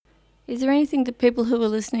Is there anything that people who are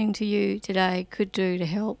listening to you today could do to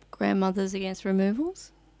help grandmothers against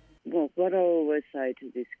removals? Well, what I always say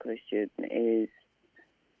to this question is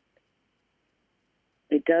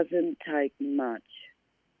it doesn't take much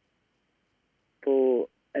for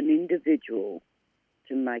an individual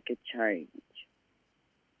to make a change.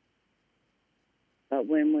 But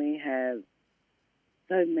when we have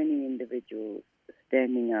so many individuals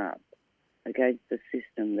standing up against the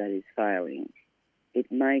system that is failing,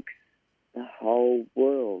 it makes the whole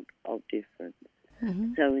world of difference.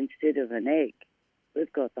 Mm-hmm. So instead of an egg,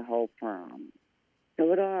 we've got the whole farm. So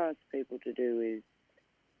what I ask people to do is,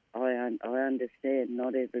 I understand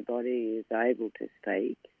not everybody is able to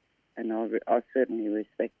speak, and I certainly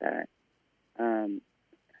respect that.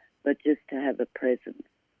 But just to have a presence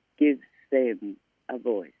gives them a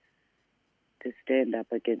voice to stand up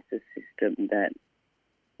against a system that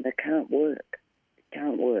can't work. It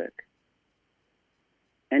can't work.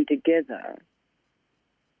 And together,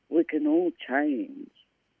 we can all change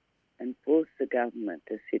and force the government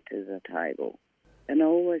to sit to the table. And I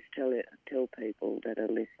always tell people that are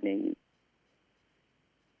listening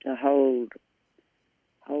to hold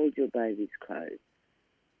your babies close.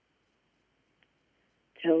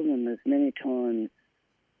 Tell them as many times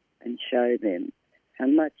and show them how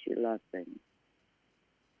much you love them.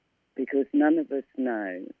 Because none of us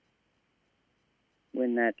know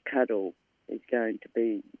when that cuddle is going to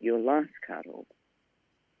be your last cuddle.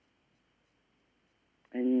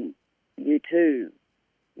 And you too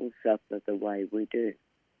will suffer the way we do.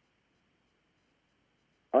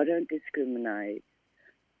 I don't discriminate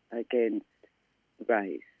against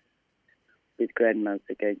race with Grandmothers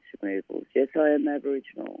Against Removals. Yes, I am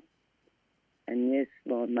Aboriginal. And yes,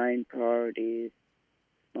 my main priority is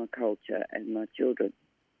my culture and my children.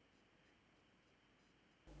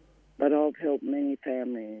 But I've helped many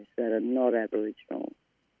families that are not Aboriginal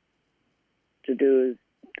to do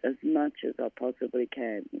as much as I possibly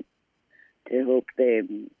can to help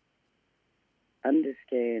them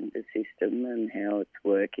understand the system and how it's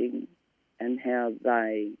working and how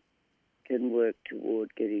they can work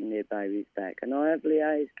toward getting their babies back. And I have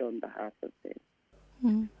liaised on behalf of them.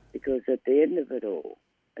 Mm. Because at the end of it all,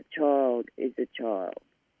 a child is a child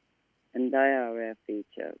and they are our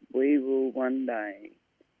future. We will one day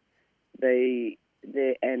be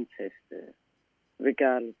their ancestors,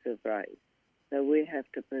 regardless of race. So we have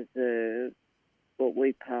to preserve what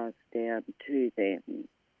we pass down to them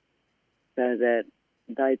so that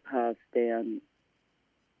they pass down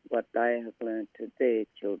what they have learned to their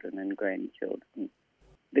children and grandchildren.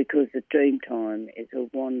 Because the Dreamtime is a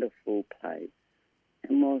wonderful place.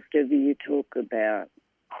 And whilst ever you talk about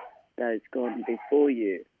those gone before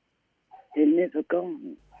you, they're never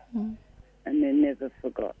gone. Mm. And they're never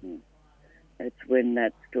forgotten. It's when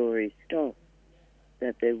that story stops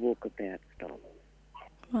that their walkabout stops.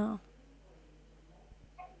 Wow.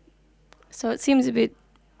 So it seems a bit,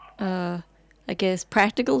 I guess,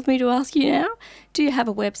 practical for me to ask you now. Do you have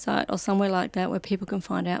a website or somewhere like that where people can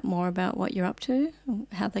find out more about what you're up to,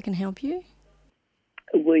 how they can help you?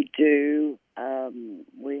 We do.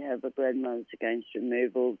 We have a Grandmothers Against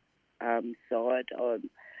Removals site.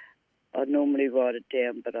 I normally write it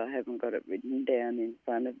down, but I haven't got it written down in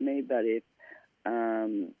front of me. But if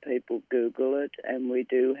people Google it, and we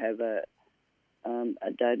do have a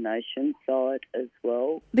donation site as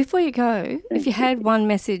well. Before you go, if you had one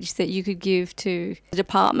message that you could give to the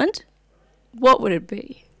department, what would it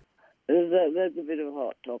be? That's a bit of a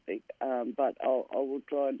hot topic, but I will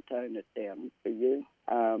try and tone it down for you.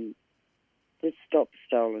 Just stop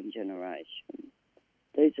stolen generation.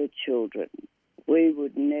 These are children. We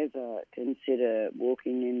would never consider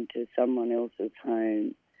walking into someone else's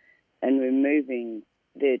home and removing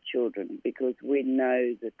their children because we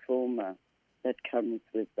know the trauma that comes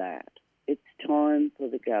with that. It's time for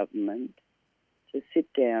the government to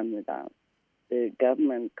sit down with us. The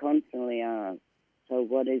government constantly asks, so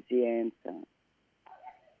what is the answer?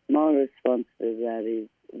 My response to that is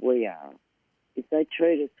we are. If they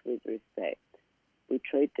treat us with respect, we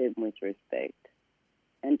treat them with respect.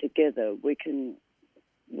 And together we can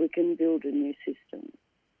build a new system.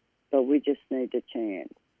 But we just need a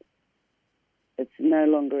chance. It's no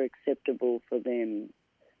longer acceptable for them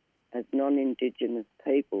as non-Indigenous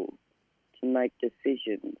people to make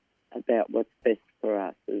decisions about what's best for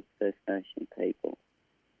us as First Nation people.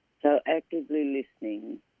 So actively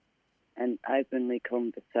listening and openly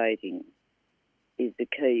conversating is the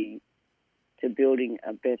key to building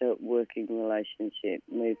a better working relationship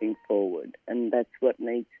moving forward. And that's what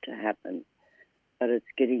needs to happen. But it's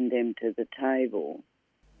getting them to the table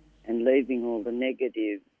and leaving all the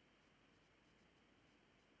negative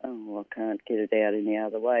I can't get it out any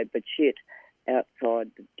other way, but shit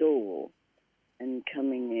outside the door and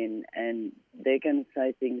coming in, and they're going to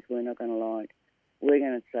say things we're not going to like. We're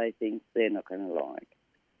going to say things they're not going to like.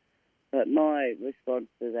 But my response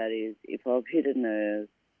to that is, if I've hit a nerve,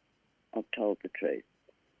 I've told the truth.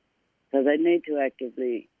 So they need to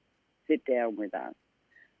actively sit down with us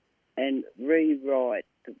and rewrite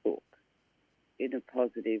the book in a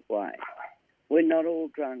positive way. We're not all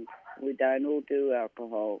drunk. We don't all do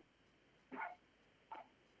alcohol.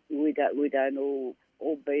 We don't all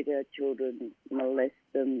beat our children, molest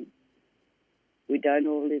them. We don't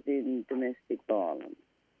all live in domestic violence.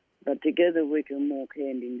 But together we can walk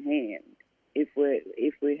hand in hand if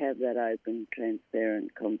we have that open,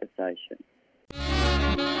 transparent conversation.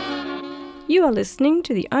 You are listening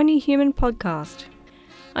to the Only Human podcast.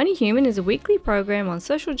 Only Human is a weekly program on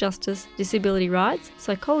social justice, disability rights,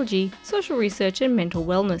 psychology, social research and mental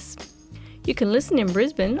wellness. You can listen in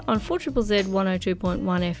Brisbane on 4ZZZ 102.1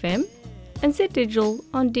 FM and Set Digital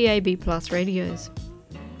on DAB Plus radios.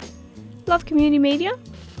 Love community media?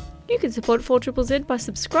 You can support 4ZZZ by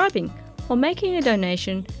subscribing or making a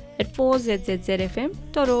donation at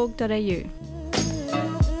 4ZZZFM.org.au.